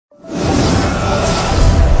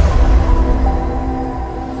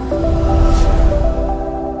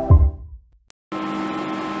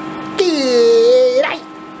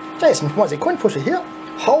Listen from Aussie coin pusher here.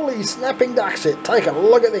 Holy snapping duck shit, take a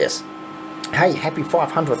look at this. Hey, happy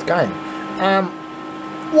 500th game.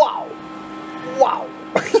 Wow. Wow.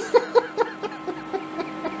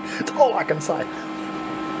 That's all I can say.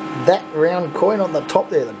 That round coin on the top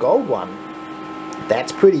there, the gold one,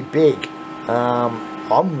 that's pretty big.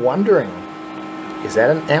 I'm wondering, is that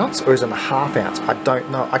an ounce or is it a half ounce? I don't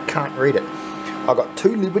know. I can't read it. I got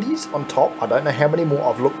 2 Liberties on top. I don't know how many more.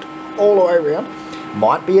 I've looked all the way around.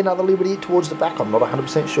 Might be another Liberty towards the back. I'm not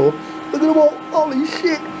 100% sure. Look at them all. Holy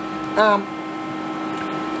shit.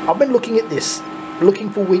 I've been looking at this, looking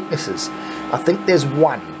for weaknesses. I think there's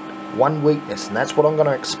one weakness, and that's what I'm going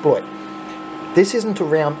to exploit. This isn't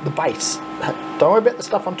around the base. Don't worry about the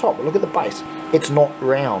stuff on top, but look at the base. It's not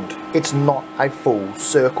round. It's not a full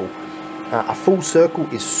circle. A full circle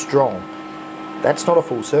is strong. That's not a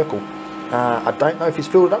full circle. I don't know if he's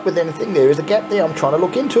filled it up with anything. There is a gap there. I'm trying to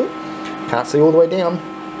look into it. Can't see all the way down.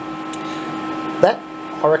 That,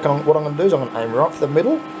 I reckon what I'm going to do is I'm going to aim right for the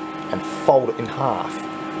middle and fold it in half.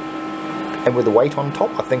 And with the weight on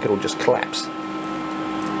top, I think it'll just collapse.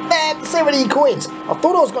 Man, 70 coins! I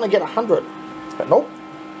thought I was going to get 100. But nope.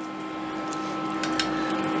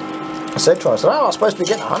 I said to him, I said, oh, I was supposed to be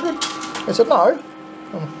getting 100. He said, no.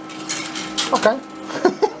 Okay.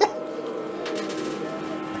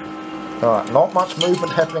 Alright, not much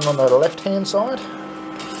movement happening on the left hand side.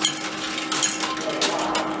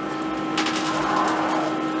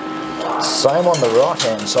 Same on the right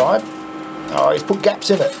hand side. Oh, he's put gaps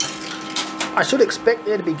in it. I should expect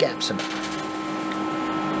there to be gaps in it.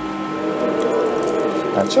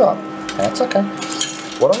 That's alright. That's okay.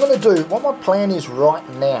 What I'm going to do, what my plan is right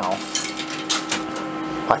now,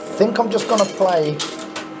 I think I'm just going to play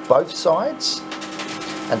both sides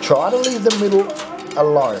and try to leave the middle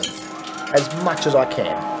alone as much as I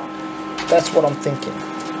can. That's what I'm thinking.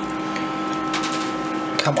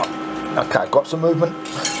 Come on. Okay, got some movement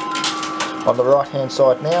on the right hand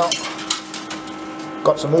side now.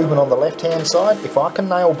 Got some movement on the left hand side. If I can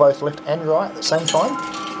nail both left and right at the same time,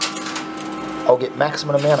 I'll get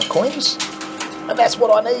maximum amount of coins, and that's what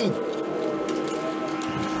I need.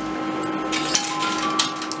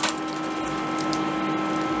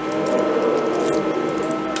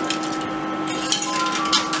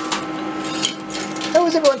 How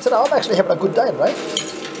is everyone today? I'm actually having a good day today.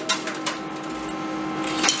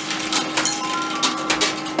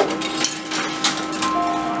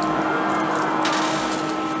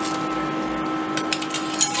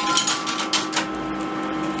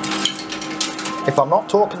 If I'm not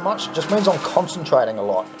talking much, it just means I'm concentrating a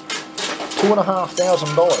lot.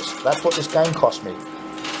 $2,500. That's what this game cost me.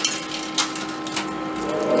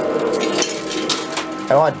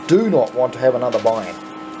 And I do not want to have another buy-in.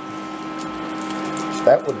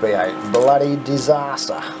 That would be a bloody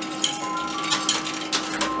disaster.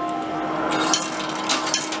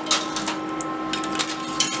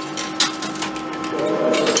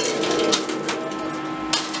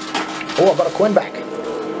 Oh, I've got a coin back.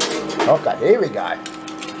 Okay, here we go.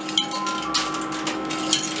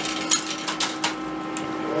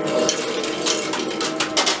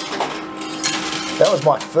 That was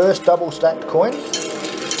my first double stacked coin.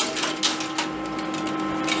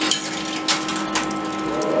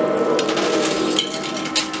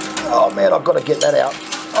 Oh man, I've got to get that out.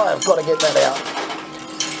 I have got to get that out.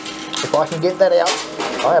 If I can get that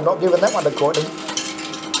out, I am not giving that one to Courtney.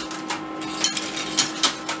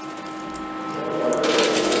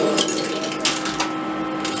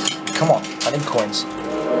 Come on, I need coins.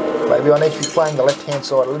 Maybe I need to be playing the left hand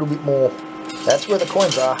side a little bit more. That's where the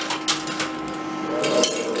coins are.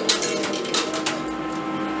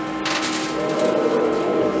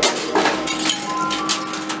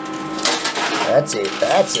 That's it,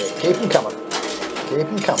 that's it. Keep them coming. Keep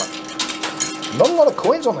them coming. Not a lot of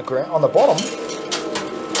coins on the ground, on the bottom.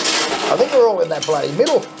 I think we're all in that bloody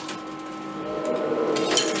middle.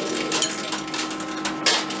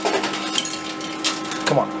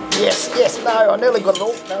 Come on. Yes, yes, no, I nearly got it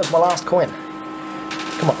all. That was my last coin.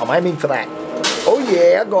 Come on, I'm aiming for that. Oh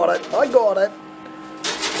yeah, I got it. I got it.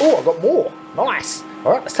 Oh, I got more. Nice.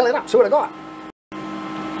 Alright, let's tally it up. See what I got.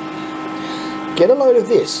 Get a load of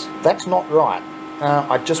this. That's not right.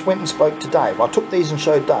 I just went and spoke to Dave. I took these and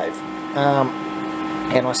showed Dave.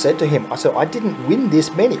 And I said to him, I said, I didn't win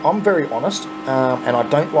this many. I'm very honest. And I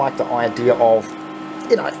don't like the idea of,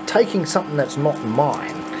 you know, taking something that's not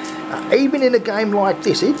mine. Even in a game like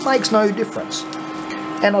this, it makes no difference.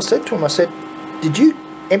 And I said to him, I said, did you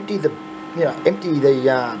empty the, you know,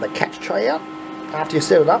 the catch tray out after you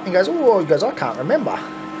set it up? And he goes, oh, he goes, I can't remember.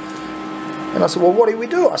 And I said, well, what do we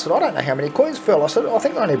do? I said, I don't know how many coins fell. I said, I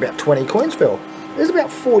think only about 20 coins fell. There's about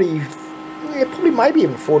 40, yeah, probably maybe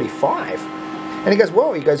even 45. And he goes,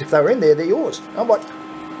 well, he goes, if they were in there, they're yours. I'm like,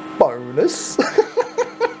 bonus.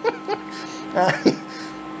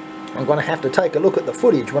 I'm going to have to take a look at the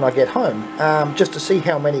footage when I get home, just to see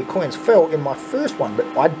how many coins fell in my first one,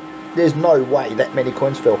 but there's no way that many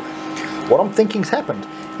coins fell. What I'm thinking's happened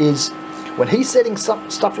is when he's setting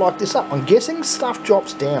stuff like this up, I'm guessing stuff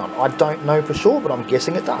drops down. I don't know for sure, but I'm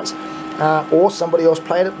guessing it does. Or somebody else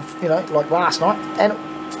played it, you know, like last night, and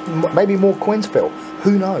maybe more coins fell.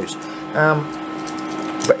 Who knows?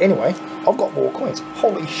 But anyway, I've got more coins.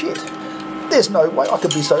 Holy shit. There's no way I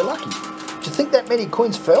could be so lucky. Do you think that many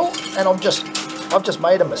coins fell and I've just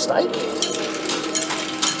made a mistake?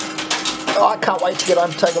 Oh, I can't wait to get home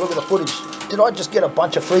and take a look at the footage. Did I just get a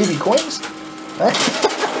bunch of freebie coins?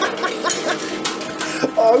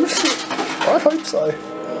 Oh shit, I hope so.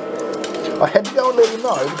 I had to go and let him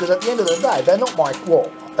know, because at the end of the day, they're not my, well,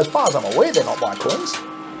 as far as I'm aware, they're not my coins.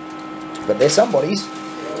 But they're somebody's.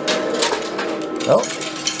 Well,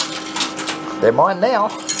 they're mine now.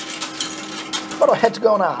 But I had to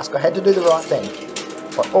go and ask. I had to do the right thing.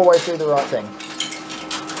 I always do the right thing.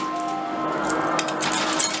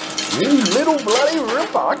 You little bloody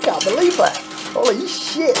ripper. I can't believe that. Holy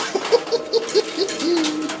shit.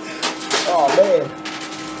 Oh, man.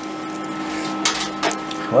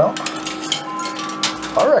 Well,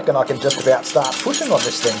 I reckon I can just about start pushing on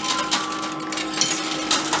this thing.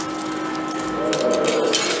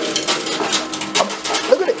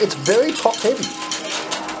 Look at it. It's very top heavy.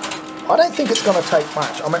 I don't think it's going to take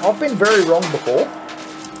much. I mean, I've been very wrong before.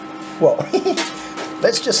 Well,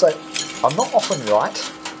 let's just say I'm not often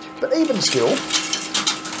right, but even still,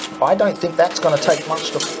 I don't think that's going to take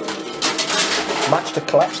much to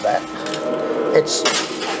collapse that. It's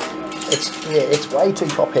way too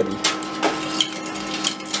top heavy.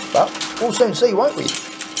 But we'll soon see, won't we?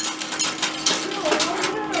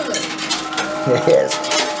 Yes.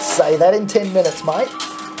 Say that in 10 minutes, mate.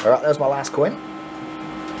 All right, there's my last coin.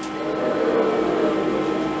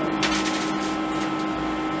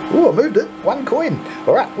 Oh, I moved it. 1 coin.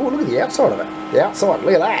 All right. Oh, look at the outside of it. The outside.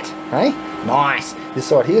 Look at that. Hey, nice. This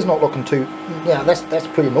side here's not looking too. Yeah, that's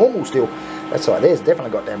pretty normal still. That side there's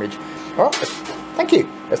definitely got damage. All right. Thank you.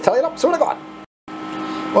 Let's tally it up. See what I got.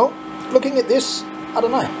 Well, looking at this, I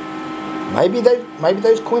don't know. Maybe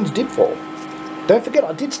those coins did fall. Don't forget,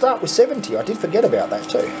 I did start with 70. I did forget about that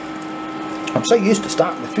too. I'm so used to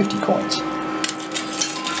starting with 50 coins.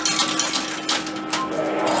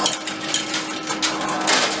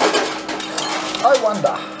 I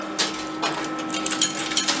wonder.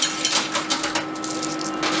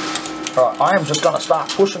 Alright, I am just going to start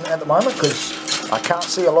pushing at the moment because I can't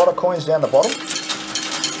see a lot of coins down the bottom.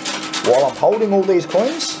 While I'm holding all these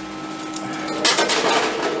coins.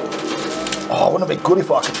 Oh, wouldn't it be good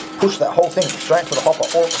if I could push that whole thing straight to the hopper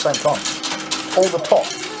all at the same time? All the top.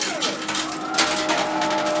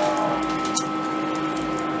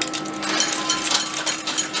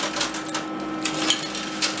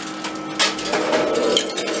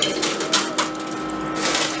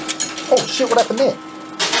 Oh shit, what happened there?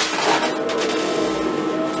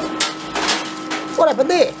 What happened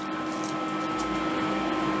there?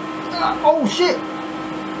 Oh shit!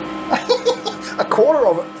 A quarter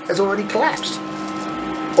of it has already collapsed.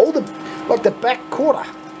 All the, like the back quarter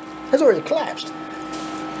has already collapsed.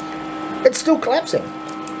 It's still collapsing.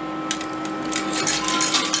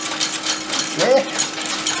 Yeah,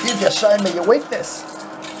 you've just shown me your weakness.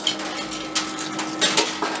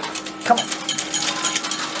 Come on.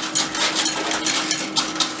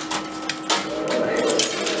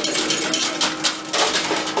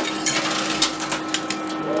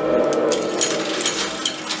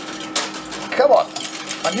 Come on.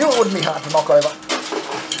 I knew it wouldn't be hard to knock over.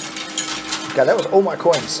 Okay, that was all my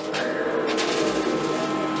coins.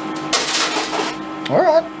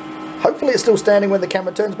 Alright. Hopefully it's still standing when the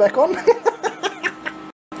camera turns back on.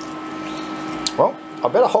 Well, I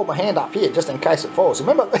better hold my hand up here just in case it falls.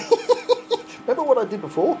 Remember remember what I did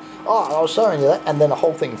before? Oh, I was showing you that and then the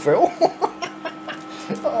whole thing fell.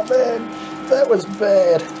 Oh man, that was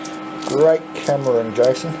bad. Great cameraing,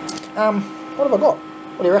 Jason. What have I got?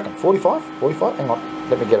 What do you reckon? 45? 45? Hang on,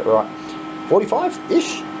 let me get it right.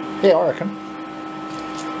 45-ish? Yeah, I reckon.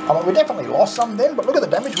 I mean, we definitely lost some then, but look at the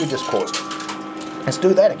damage we just caused. Let's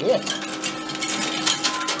do that again.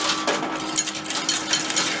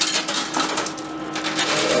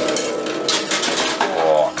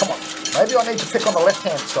 Oh, come on. Maybe I need to pick on the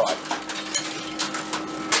left-hand side.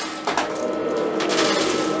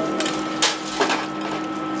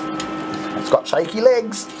 It's got shaky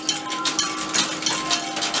legs.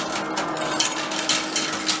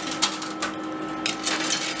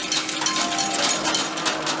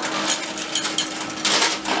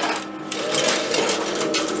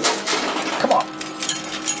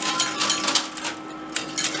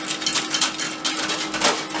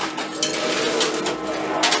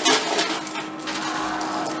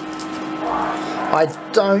 I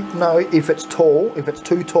don't know if it's tall, if it's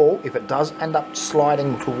too tall, if it does end up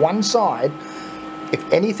sliding to one side, if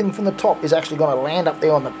anything from the top is actually going to land up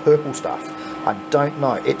there on the purple stuff. I don't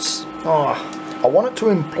know. It's, I want it to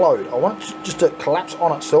implode. I want it just to collapse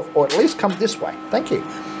on itself, or at least come this way. Thank you.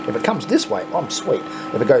 If it comes this way, I'm sweet.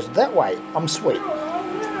 If it goes that way, I'm sweet.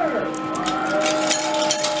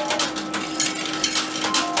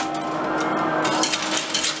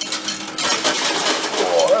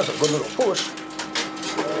 Oh, that's a good little push.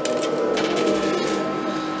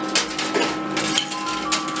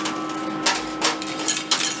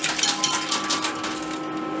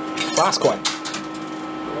 Last coin.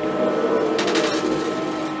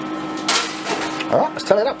 Alright, let's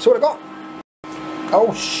tally it up, see what I got.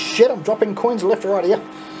 Oh shit, I'm dropping coins left and right here.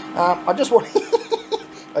 I just want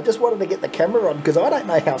I just wanted to get the camera on because I don't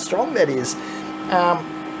know how strong that is.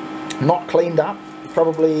 Not cleaned up,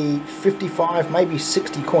 probably 55, maybe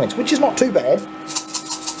 60 coins, which is not too bad.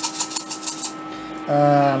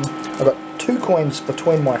 I've got 2 coins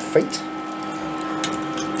between my feet.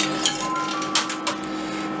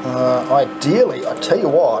 Ideally, I tell you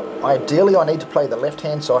what, ideally I need to play the left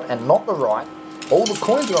hand side and not the right. All the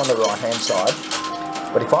coins are on the right hand side,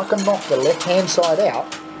 but if I can knock the left hand side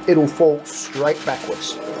out, it'll fall straight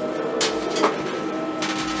backwards.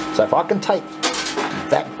 So if I can take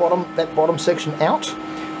that bottom section out,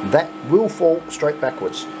 that will fall straight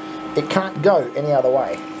backwards. It can't go any other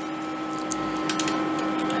way.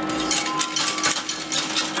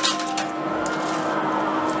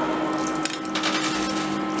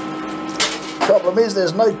 Problem is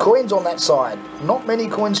there's no coins on that side. Not many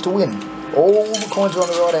coins to win. All the coins are on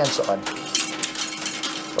the right hand side.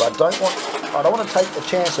 But I don't want to take the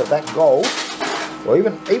chance of that gold, or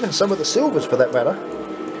even some of the silvers for that matter,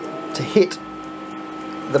 to hit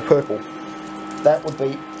the purple. That would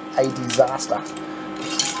be a disaster.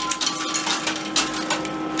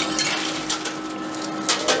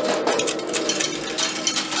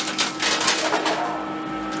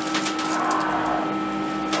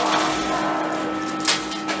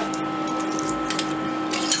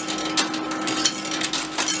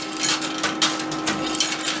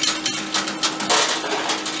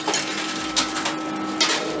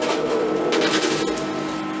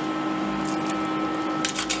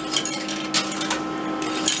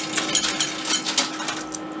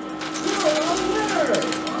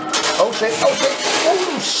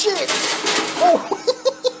 Oh shit! Oh,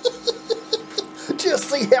 just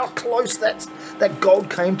see how close that gold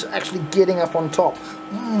came to actually getting up on top.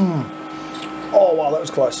 Oh wow, that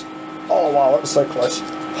was close. Oh wow, that was so close.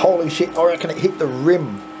 Holy shit! I reckon it hit the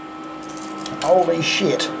rim. Holy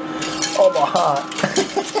shit! Oh my heart!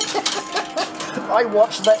 I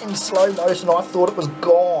watched that in slow motion. I thought it was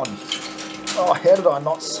gone. Oh, how did I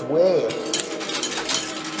not swear?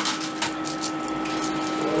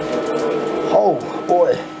 Oh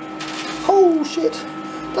boy. Oh shit.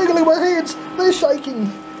 Take a look at my hands. They're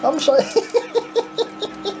shaking. I'm shaking.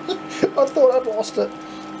 I thought I'd lost it.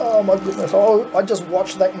 Oh my goodness. Oh, I just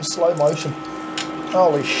watched that in slow motion.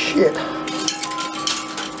 Holy shit.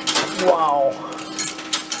 Wow.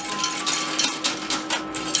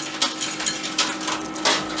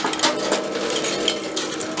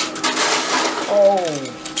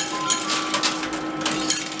 Oh.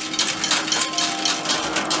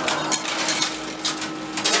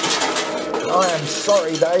 I am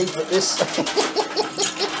sorry, Dave, but this...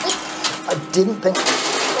 I didn't think...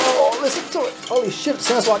 Oh, listen to it. Holy shit, it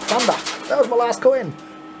sounds like thunder. That was my last coin.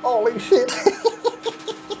 Holy shit.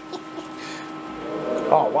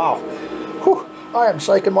 Oh, wow. Whew. I am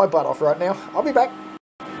shaking my butt off right now. I'll be back.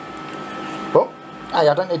 Well, hey,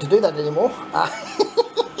 I don't need to do that anymore.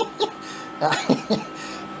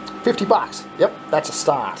 50 bucks. Yep, that's a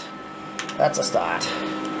start. That's a start.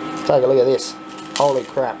 Take a look at this. Holy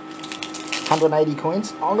crap. 180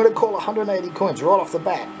 coins. I'm going to call 180 coins right off the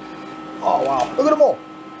bat. Oh wow, look at them all.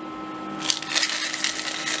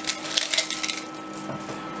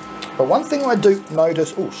 But one thing I do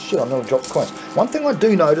notice, oh shit, I'm going to drop coins. One thing I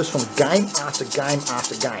do notice from game after game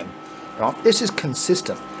after game, right, this is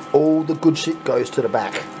consistent. All the good shit goes to the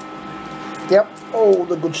back. Yep, all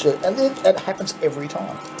the good shit. And then it happens every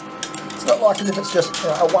time. It's not like as if it's just, you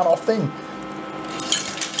know, a one-off thing.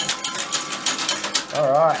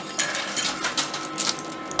 Alright.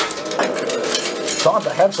 Time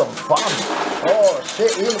to have some fun. Oh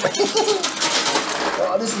shit,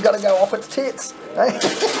 oh, this is going to go off its tits.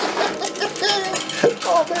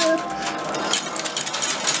 Oh man.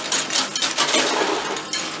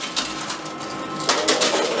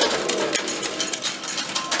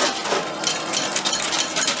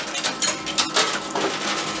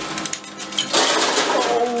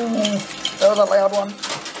 Oh, that was a loud one.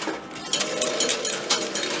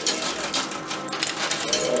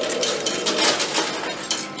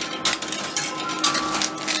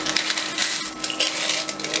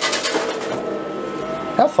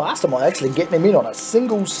 How fast am I actually getting them in on a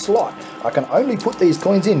single slot? I can only put these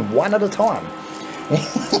coins in one at a time.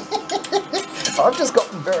 I've just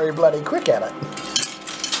gotten very bloody quick at it.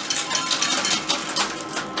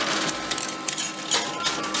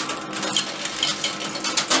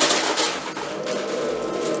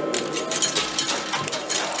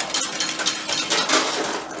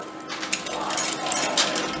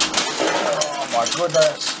 Oh my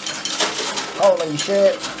goodness. Holy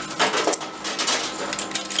shit.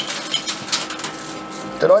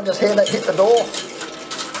 Did I just hear that hit the door?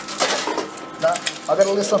 No, I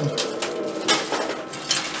gotta listen.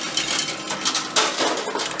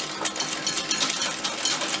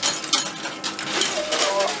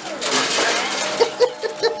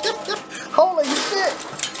 Holy shit!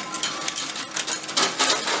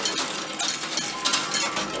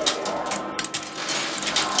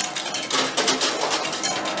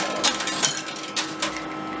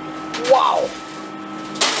 Wow!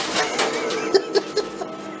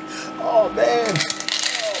 Oh man!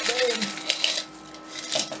 Oh man!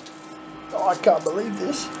 Oh, I can't believe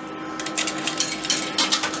this.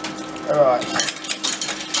 Alright.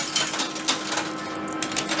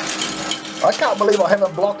 I can't believe I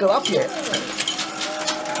haven't blocked it up yet.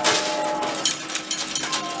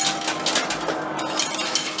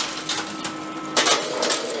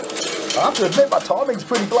 I have to admit my timing's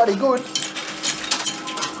pretty bloody good.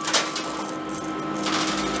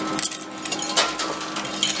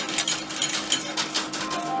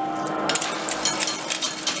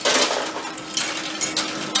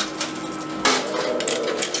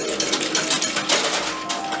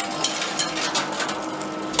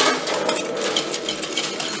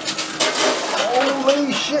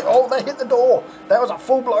 Holy shit, oh, they hit the door. That was a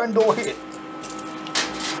full-blown door hit.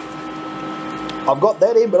 I've got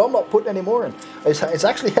that in, but I'm not putting any more in. It's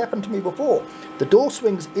actually happened to me before. The door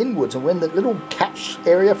swings inwards, and when the little catch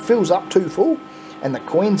area fills up too full, and the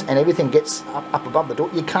coins and everything gets up above the door,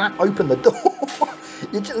 you can't open the door.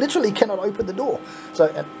 You literally cannot open the door.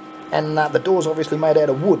 So, and the door's obviously made out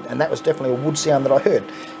of wood, and that was definitely a wood sound that I heard.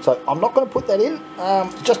 So I'm not going to put that in,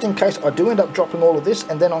 just in case I do end up dropping all of this,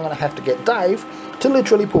 and then I'm going to have to get Dave to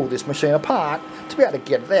literally pull this machine apart to be able to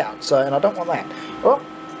get it out. So, and I don't want that. Well,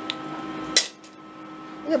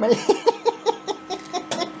 yeah, man.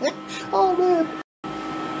 Oh man.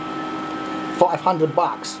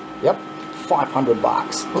 $500. Yep,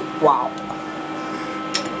 $500. Wow.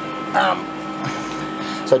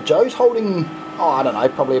 So Joe's holding, oh, I don't know,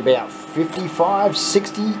 probably about 55,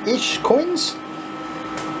 60-ish coins.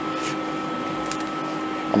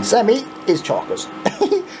 And Sammy is chalkers.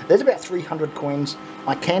 There's about 300 coins.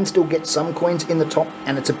 I can still get some coins in the top,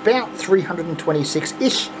 and it's about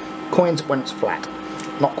 326-ish coins when it's flat.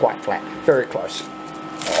 Not quite flat, very close.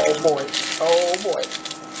 Oh boy, oh boy.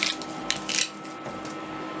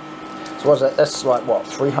 So what's that? That's like what,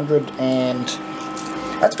 300 and...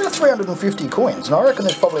 That's about 350 coins, and I reckon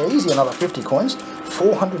there's probably easy another 50 coins.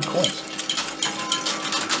 400 coins.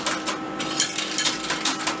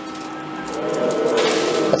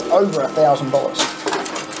 That's over $1,000.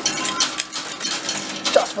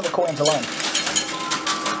 Just for the coins alone.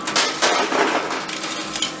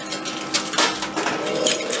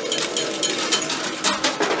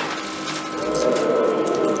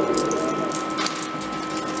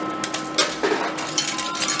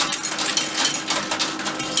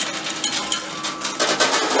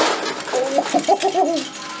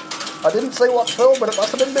 I didn't see what fell, but it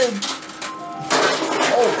must have been big.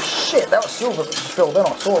 Oh shit, that was silver that just fell. Then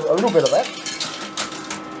I saw a little bit of that.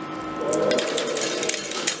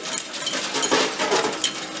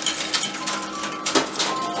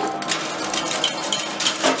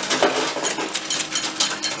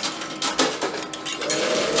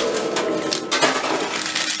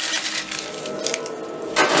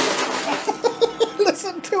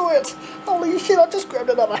 Listen to it. Holy shit, I just grabbed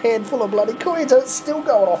another handful of bloody coins and it's still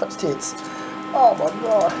going off its tits. Oh my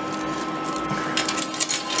god.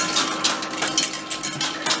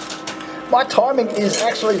 My timing is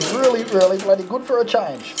actually really, really bloody good for a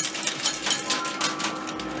change.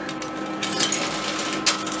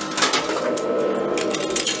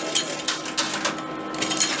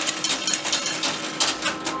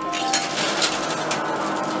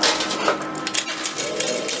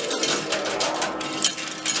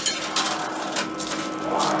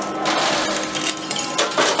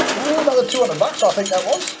 Another $200, I think that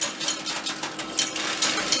was.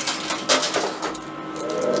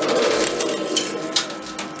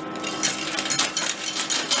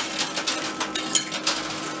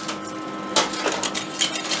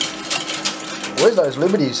 Where's those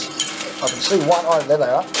Liberties? I can see one. Oh, there they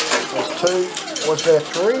are. There's two. Was there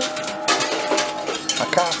three? I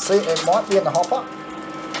can't see it. It might be in the hopper.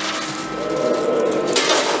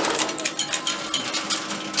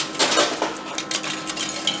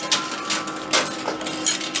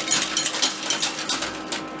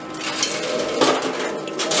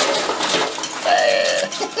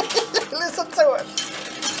 Listen to it.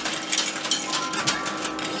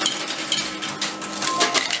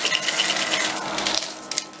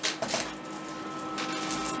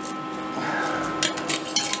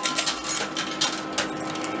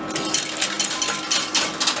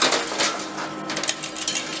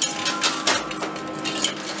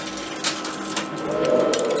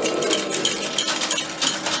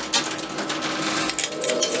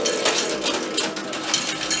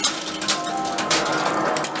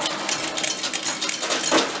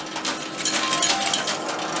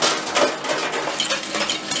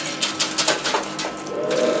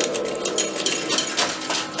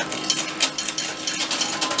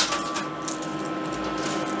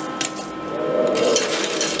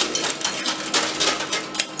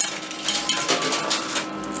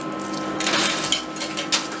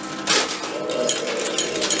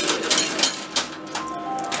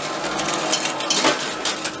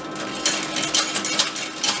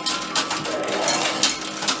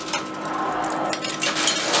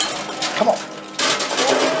 Come on.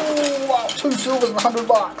 Oh, wow, 2 silvers and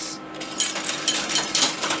 $100.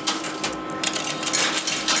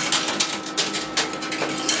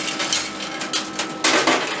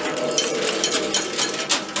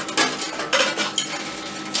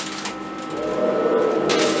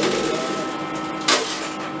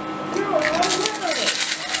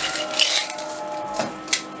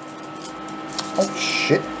 Oh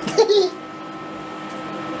shit.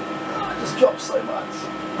 I just dropped so much.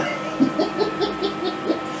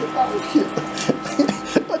 Oh shit.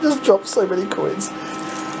 I just dropped so many coins.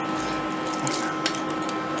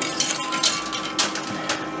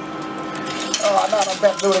 Oh no, I'm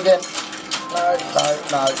about to do it again. No.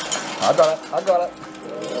 I got it.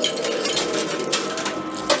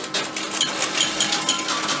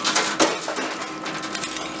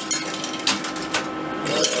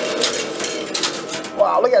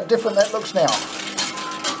 Wow, look how different that looks now.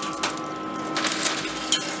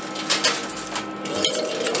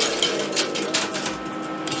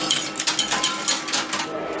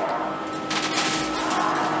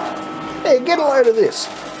 Hey, get a load of this.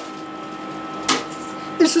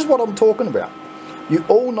 This is what I'm talking about. You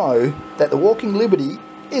all know that the Walking Liberty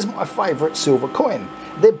is my favourite silver coin.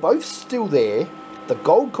 They're both still there. The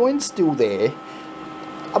gold coin's still there.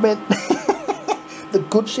 I mean, the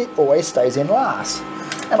good shit always stays in last.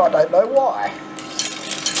 And I don't know why.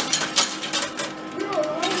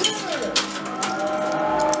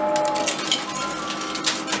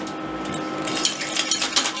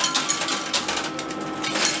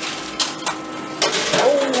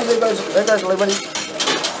 Oh, there goes Liberty.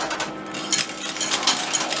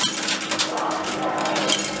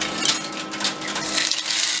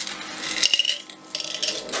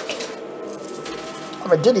 I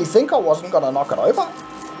mean, did he think I wasn't going to knock it over?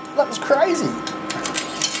 That was crazy.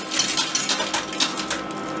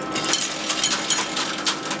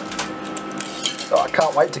 Oh, I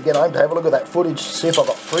can't wait to get home to have a look at that footage, see if I've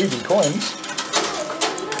got freebie coins.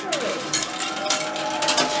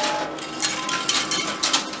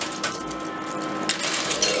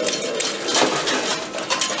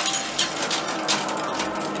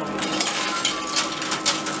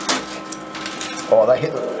 Oh, they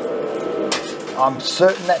hit the... I'm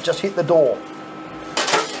certain that just hit the door.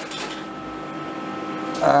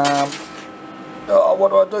 Oh, what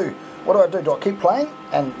do I do? What do I do? Do I keep playing?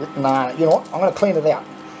 And nah, you know what? I'm going to clean it out.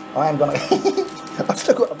 I am going to... I've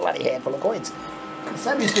still got a bloody handful of coins.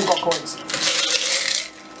 Sammy's still got coins.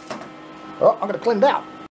 Oh, I'm going to clean it out.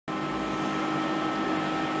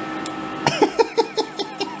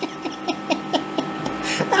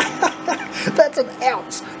 That's an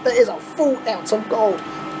ounce. That is a full ounce of gold.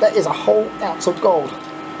 That is a whole ounce of gold.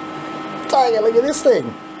 Dang it, look at this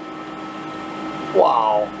thing.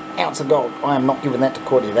 Wow, ounce of gold. I am not giving that to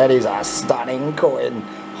Courtney. That is a stunning coin.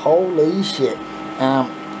 Holy shit.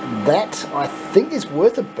 That, I think, is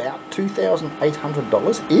worth about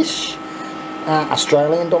 $2,800-ish.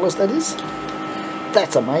 Australian dollars, that is.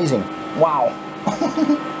 That's amazing. Wow.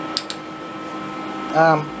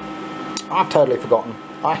 I've totally forgotten.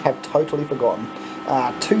 I have totally forgotten.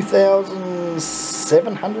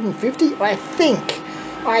 2,750, I think,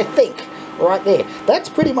 right there. That's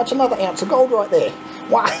pretty much another ounce of gold right there.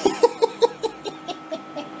 Wow.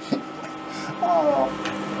 Oh,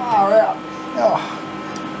 far out. Oh.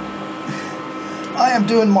 I am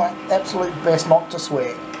doing my absolute best not to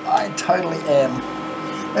swear. I totally am.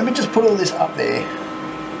 Let me just put all this up there.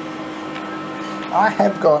 I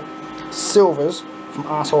have got silvers from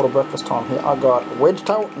Arsehole to Breakfast Time here. I got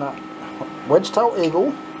wedge-tail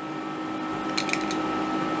eagle.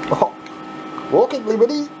 Oh, walking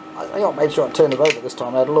liberty. I think I made sure I turned it over this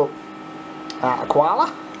time. I had a look. A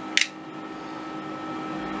koala.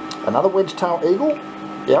 Another wedge-tail eagle.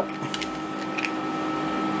 Yep.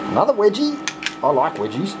 Another wedgie. I like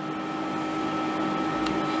wedgies.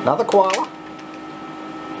 Another koala.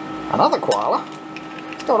 Another koala.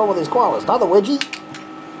 What's going on with these koalas? Another wedgie.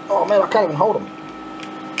 Oh man, I can't even hold them.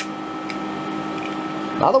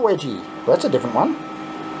 Another wedgie. That's a different one.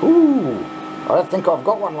 Ooh. I don't think I've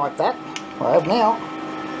got one like that. I have now.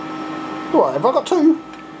 What, have I got two?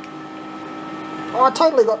 Oh, I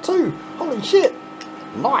totally got two. Holy shit.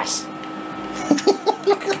 Nice.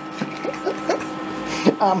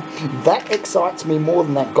 That excites me more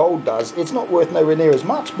than that gold does. It's not worth nowhere near as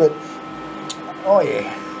much, but oh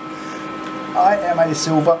yeah, I am a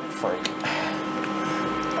silver freak.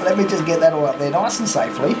 Let me just get that all up there nice and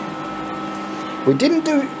safely. We didn't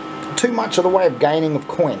do too much of the way of gaining of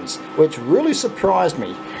coins, which really surprised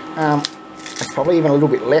me. Probably even a little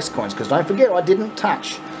bit less coins, because don't forget I didn't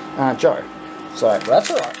touch Joe, so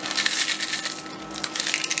that's alright.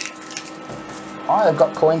 I have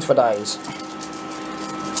got coins for days.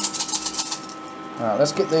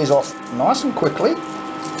 Let's get these off nice and quickly.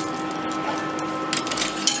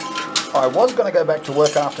 I was going to go back to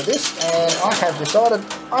work after this, and I have decided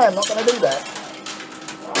I am not going to do that.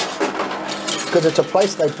 Because it's a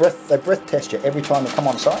place they breath test you every time you come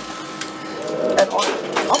on site. And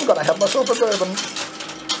I'm going to have myself a bourbon.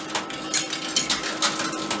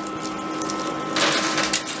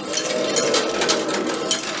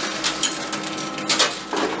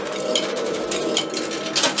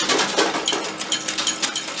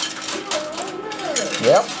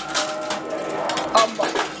 Yep. I'm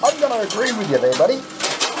going to agree with you there, buddy.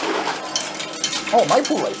 Oh,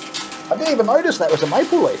 maple leaf. I didn't even notice that was a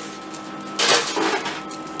maple leaf.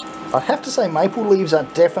 I have to say maple leaves are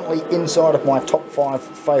definitely inside of my top 5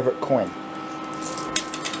 favourite coin.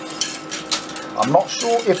 I'm not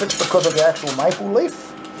sure if it's because of the actual maple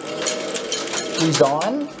leaf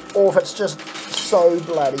design or if it's just so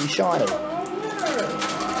bloody shiny.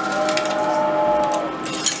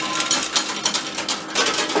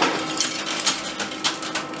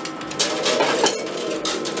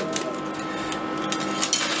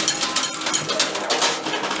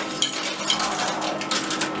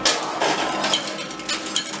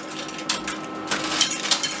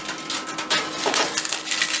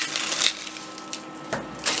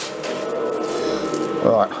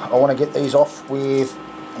 Right, I want to get these off with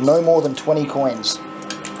no more than 20 coins.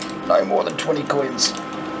 No more than 20 coins.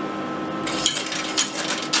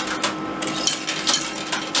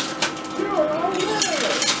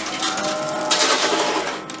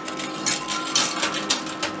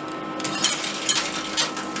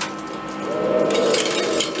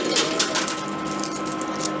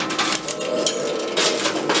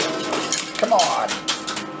 Come on.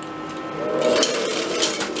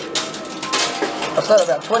 What's that,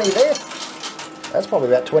 about 20 there? That's probably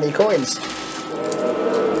about 20 coins.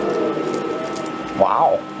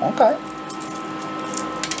 Wow, okay.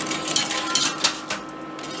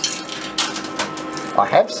 I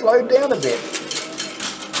have slowed down a bit.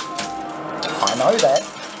 I know that.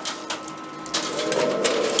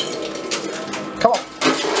 Come on.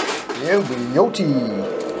 Beauty.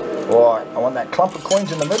 Right, I want that clump of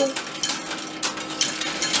coins in the middle.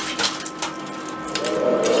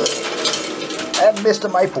 And Mr.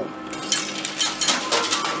 Maple.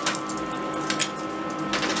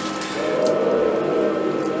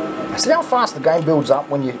 See how fast the game builds up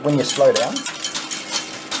when you slow down?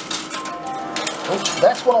 Oops,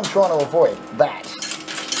 that's what I'm trying to avoid. That.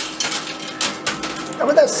 I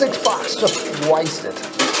mean, that's $6 just wasted.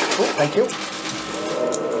 Oh, thank you.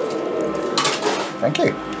 Thank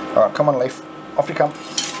you. Alright, come on, Leaf. Off you come.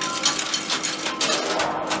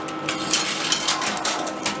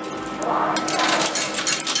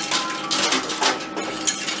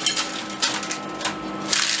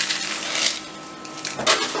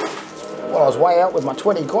 Well, I was way out with my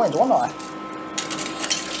 20 coins, wasn't I?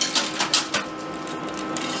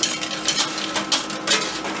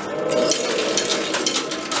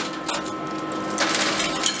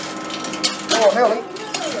 Oh, nearly.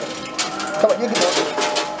 Come on, you can do it.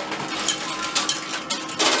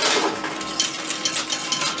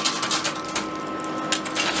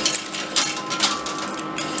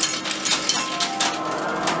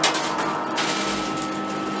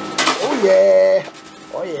 Oh, yeah.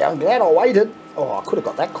 Oh, yeah, I'm glad I waited. Oh, I could have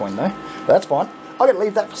got that coin though. But that's fine. I'm going to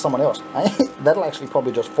leave that for someone else. That'll actually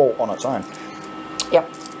probably just fall on its own. Yep.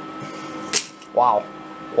 Wow.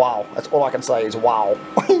 Wow. That's all I can say is wow.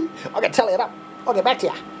 I can tally it up. I'll get back to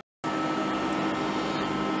you.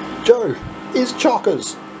 Joe is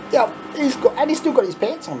chockers. Yep. He's still got his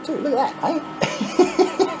pants on too. Look at that, eh?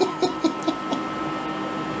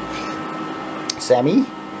 Sammy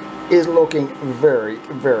is looking very,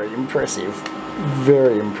 very impressive.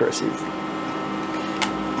 Very impressive.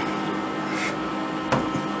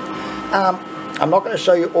 I'm not going to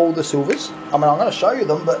show you all the silvers. I mean, I'm going to show you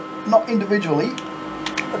them, but not individually,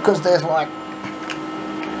 because there's like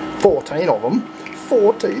 14 of them.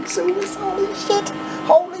 14 silvers. Holy shit.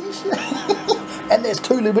 Holy shit. And there's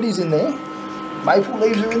 2 liberties in there. Maple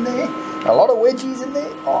leaves are in there. A lot of wedgies in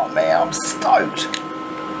there. Oh man, I'm stoked.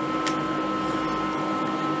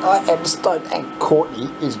 I am stoked. And Courtney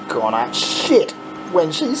is gonna shit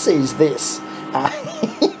when she sees this.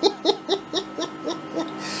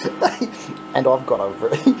 And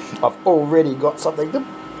I've already got something to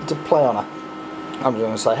play on her. I'm just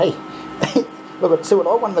going to say, hey, look, see what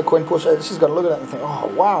I won in the coin push. She's got to look at it and think, oh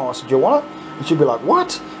wow. I said, do you want it? And she'd be like,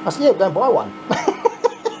 what? I said, yeah, go and buy one.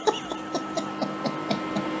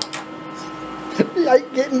 You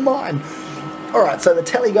ain't getting mine. Alright, so the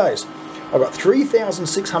tally goes. I got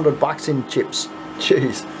 3,600 bucks in chips.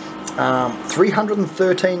 Jeez.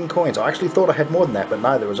 313 coins. I actually thought I had more than that, but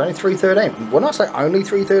no, there was only 313. When I say only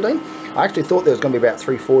 313, I actually thought there was going to be about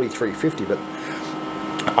 340, 350, but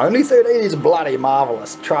only 13 is bloody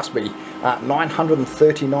marvellous. Trust me.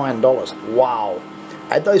 $939. Wow.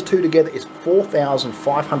 Add those two together is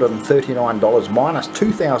 $4,539 minus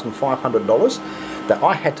 $2,500 that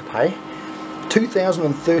I had to pay.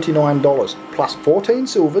 $2,039 plus 14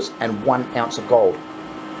 silvers and 1 ounce of gold.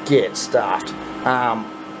 Get stuffed.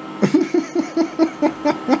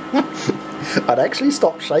 I'd actually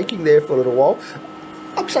stopped shaking there for a little while.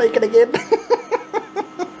 I'm shaking again.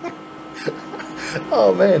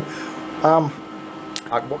 Oh man.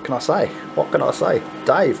 What can I say? What can I say?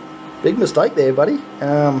 Dave, big mistake there, buddy.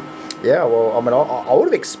 Yeah, well, I mean, I would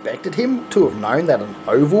have expected him to have known that an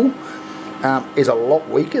oval is a lot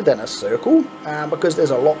weaker than a circle, because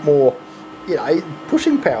there's a lot more, you know,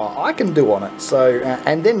 pushing power I can do on it. So,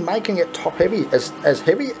 and then making it top heavy, as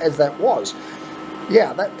heavy as that was.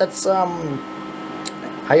 Yeah, that's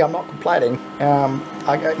hey, I'm not complaining.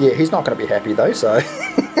 Yeah, he's not going to be happy though, so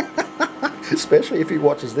especially if he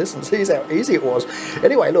watches this and sees how easy it was.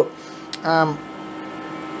 Anyway, look,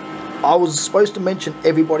 I was supposed to mention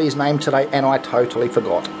everybody's name today and I totally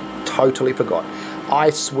forgot. Totally forgot. I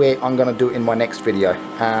swear I'm going to do it in my next video.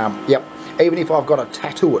 Yep, even if I've got to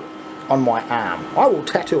tattoo it on my arm, I will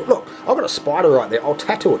tattoo it. Look, I've got a spider right there. I'll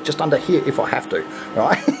tattoo it just under here if I have to,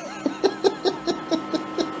 right?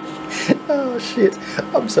 Oh shit,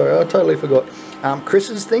 I'm sorry, I totally forgot.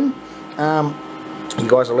 Chris's thing, you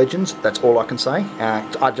guys are legends, that's all I can say.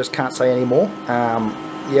 I just can't say any more.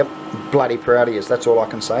 Yep, bloody proud he is, that's all I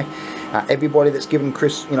can say. Everybody that's given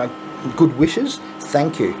Chris, you know, good wishes,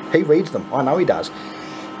 thank you. He reads them, I know he does.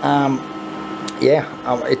 Yeah,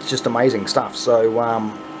 it's just amazing stuff. So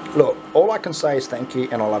look, all I can say is thank you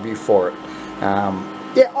and I love you for it.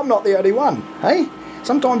 Yeah, I'm not the only one, hey?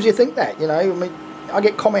 Sometimes you think that, you know, I mean, I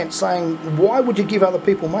get comments saying, why would you give other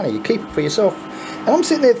people money? You keep it for yourself. And I'm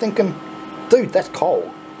sitting there thinking, dude, that's cold.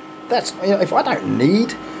 That's, you know, if I don't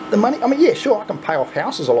need the money, I mean, yeah, sure, I can pay off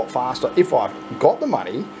houses a lot faster if I've got the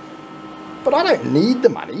money, but I don't need the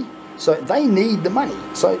money, so they need the money.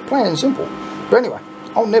 So plain and simple. But anyway,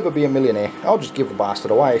 I'll never be a millionaire. I'll just give the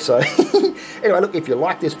bastard away. So anyway, look, if you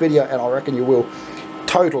like this video, and I reckon you will,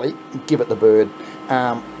 totally give it the bird.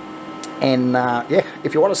 Yeah,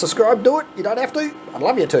 if you want to subscribe, do it. You don't have to. I'd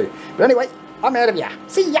love you to. But anyway, I'm out of here.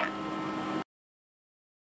 See ya.